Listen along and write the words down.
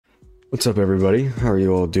What's up, everybody? How are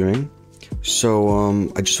you all doing? I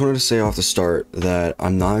just wanted to say off the start that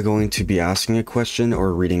I'm not going to be asking a question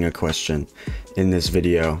or reading a question in this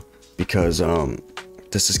video because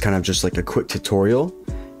this is kind of just like a quick tutorial,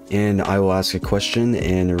 and I will ask a question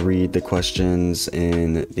and read the questions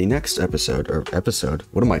in the next episode.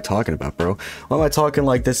 What am I talking about, bro? Why am I talking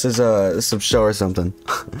like this is some show or something?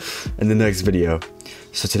 In the next video.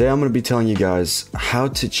 So today I'm going to be telling you guys how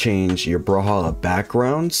to change your Brawlhalla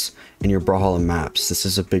backgrounds and your Brawlhalla maps. This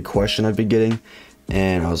is a big question I've been getting,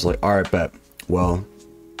 and I was like, alright, bet. Well,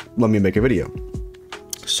 let me make a video.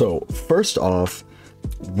 So first off,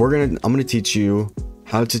 I'm gonna teach you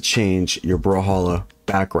how to change your Brawlhalla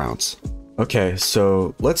backgrounds. Okay,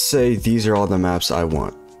 so let's say these are all the maps I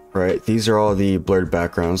want, right? These are all the blurred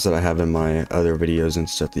backgrounds that I have in my other videos and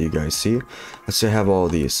stuff that you guys see. Let's say I have all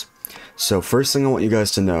of these. So first thing I want you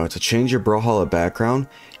guys to know, to change your Brawlhalla background,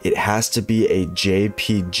 it has to be a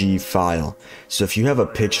JPG file. So if you have a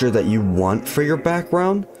picture that you want for your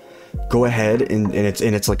background, go ahead and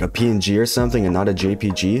it's like a PNG or something and not a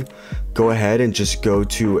JPG, go ahead and just go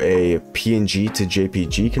to a PNG to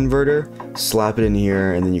JPG converter, slap it in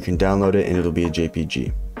here, and then you can download it and it'll be a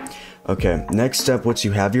JPG. Okay, next step, once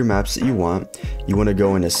you have your maps that you want to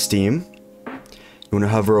go into Steam. You want to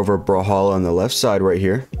hover over Brawlhalla on the left side right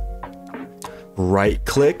here. Right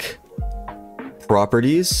click,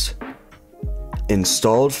 properties,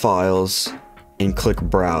 installed files, and click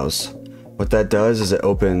browse. What that does is it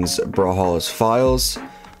opens Brawlhalla's files.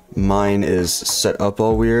 Mine is set up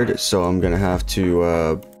all weird, so I'm gonna have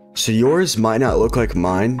to so yours might not look like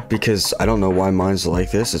mine because I don't know why mine's like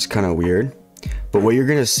this. It's kind of weird, but what you're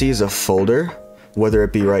gonna see is a folder, whether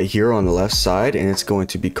it be right here on the left side, and it's going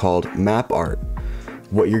to be called map art.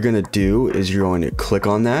 What you're gonna do is you're going to click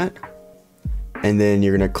on that, and then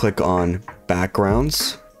you're going to click on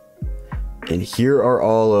backgrounds, and here are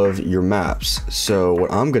all of your maps. So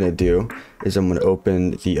what I'm going to do is I'm going to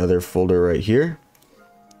open the other folder right here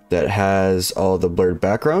that has all the blurred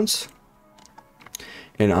backgrounds,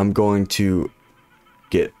 and I'm going to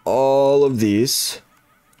get all of these,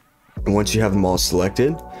 and once you have them all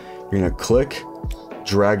selected, you're going to click,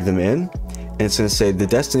 drag them in, and it's going to say the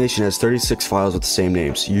destination has 36 files with the same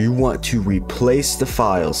names. You want to replace the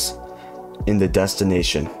files in the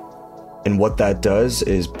destination, and what that does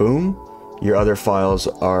is boom, your other files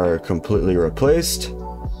are completely replaced,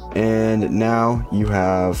 and now you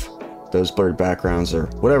have those blurred backgrounds or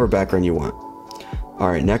whatever background you want.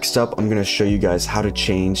 Alright, next up I'm going to show you guys how to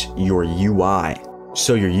change your UI.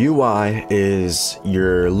 So your UI is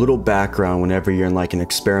your little background whenever you're in like an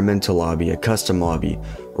experimental lobby, a custom lobby,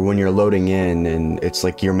 or when you're loading in and it's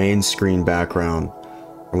like your main screen background.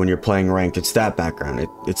 Or when you're playing ranked, it's that background.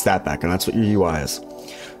 It's that background. That's what your UI is.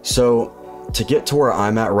 So to get to where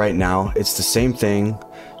I'm at right now, it's the same thing.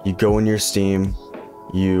 You go in your Steam,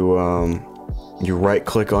 you right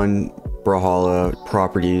click on Brawlhalla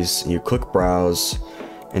properties, and you click browse,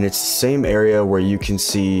 and it's the same area where you can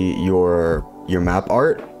see your map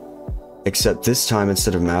art, except this time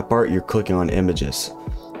instead of map art, you're clicking on images.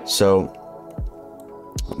 So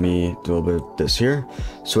let me do a little bit of this here.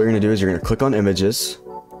 So what you're gonna do is you're gonna click on images.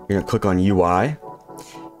 You're going to click on UI.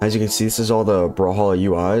 As you can see, this is all the Brawlhalla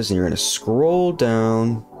UIs, and you're going to scroll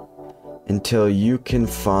down until you can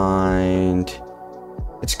find,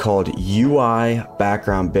 it's called UI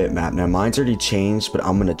background bitmap. Now mine's already changed, but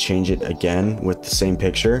I'm going to change it again with the same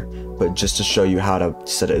picture, but just to show you how to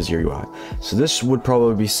set it as your UI. So this would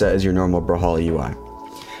probably be set as your normal Brawlhalla UI.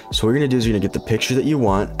 So what you're going to do is you're going to get the picture that you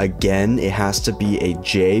want. Again, it has to be a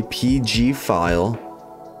JPG file.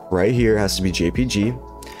 Right here, it has to be JPG.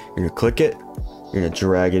 You're gonna click it, you're gonna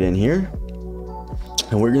drag it in here,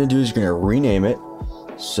 and what you're gonna do is you're gonna rename it.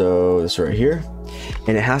 So this right here,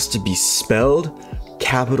 and it has to be spelled,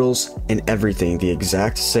 capitals, and everything the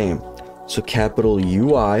exact same. So capital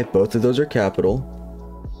UI, both of those are capital.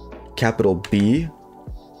 Capital B,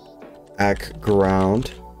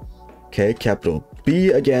 background. Okay, capital B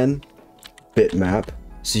again, bitmap.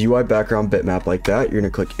 So UI background bitmap like that. You're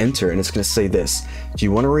gonna click enter, and it's gonna say this: do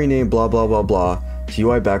you want to rename blah blah blah blah to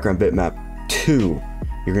UI background bitmap 2?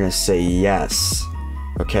 You're gonna say yes.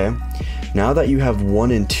 Okay, now that you have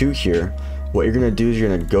 1 and 2 here, what you're gonna do is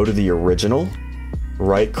you're gonna go to the original,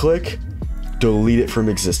 right click, delete it from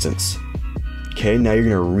existence. Okay, now you're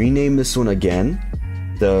gonna rename this one again,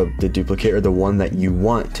 the duplicate, or the one that you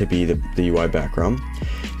want to be the UI background.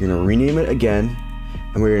 You're gonna rename it again,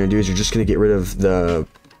 and what you're gonna do is you're just gonna get rid of the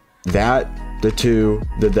 2,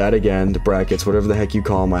 that again, the brackets, whatever the heck you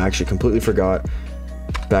call them. I actually completely forgot.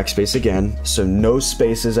 Backspace again, so no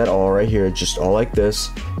spaces at all right here, just all like this.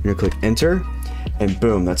 You're gonna click enter, and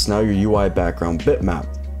boom, that's now your UI background bitmap.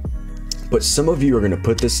 But some of you are going to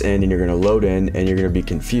put this in and you're going to load in and you're going to be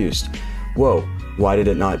confused. Whoa, why did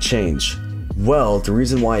it not change? Well, the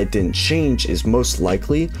reason why it didn't change is most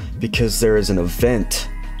likely because there is an event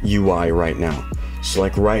UI right now. So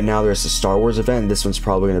like right now there's a Star Wars event, and this one's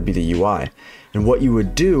probably going to be the UI. And what you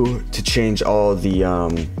would do to change all the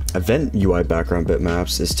event UI background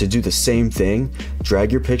bitmaps is to do the same thing,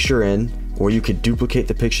 drag your picture in, or you could duplicate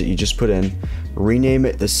the picture that you just put in, rename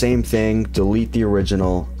it the same thing, delete the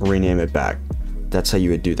original, rename it back. That's how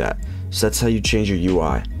you would do that. So that's how you change your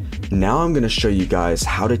UI. Now I'm going to show you guys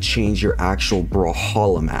how to change your actual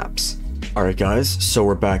Brawlhalla maps. Alright guys, so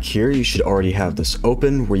we're back here. You should already have this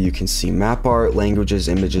open where you can see map art, languages,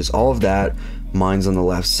 images, all of that. Mine's on the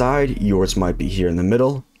left side, yours might be here in the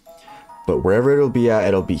middle. But wherever it'll be at,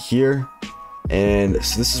 it'll be here. And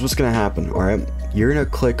so this is what's going to happen, alright? You're going to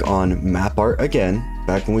click on map art again,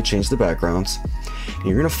 back when we changed the backgrounds. And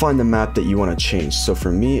you're going to find the map that you want to change. So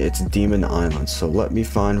for me, it's Demon Island. So let me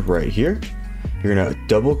find right here. You're going to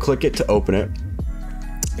double click it to open it.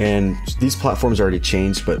 And these platforms already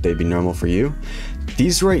changed, but they'd be normal for you.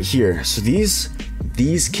 These right here, so these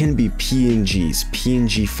can be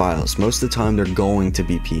PNG files. Most of the time they're going to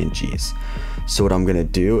be PNGs. So what I'm going to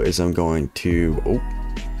do is I'm going to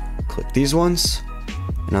click these ones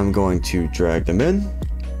and I'm going to drag them in.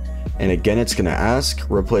 And again, it's going to ask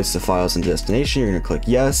replace the files and destination. You're going to click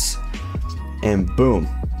yes, and boom.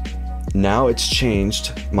 Now it's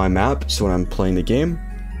changed my map. So when I'm playing the game,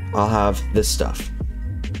 I'll have this stuff.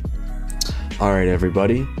 Alright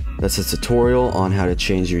everybody, that's a tutorial on how to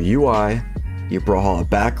change your UI, your Brawlhalla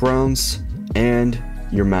backgrounds, and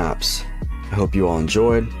your maps. I hope you all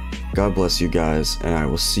enjoyed. God bless you guys, and I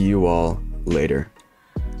will see you all later.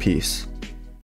 Peace.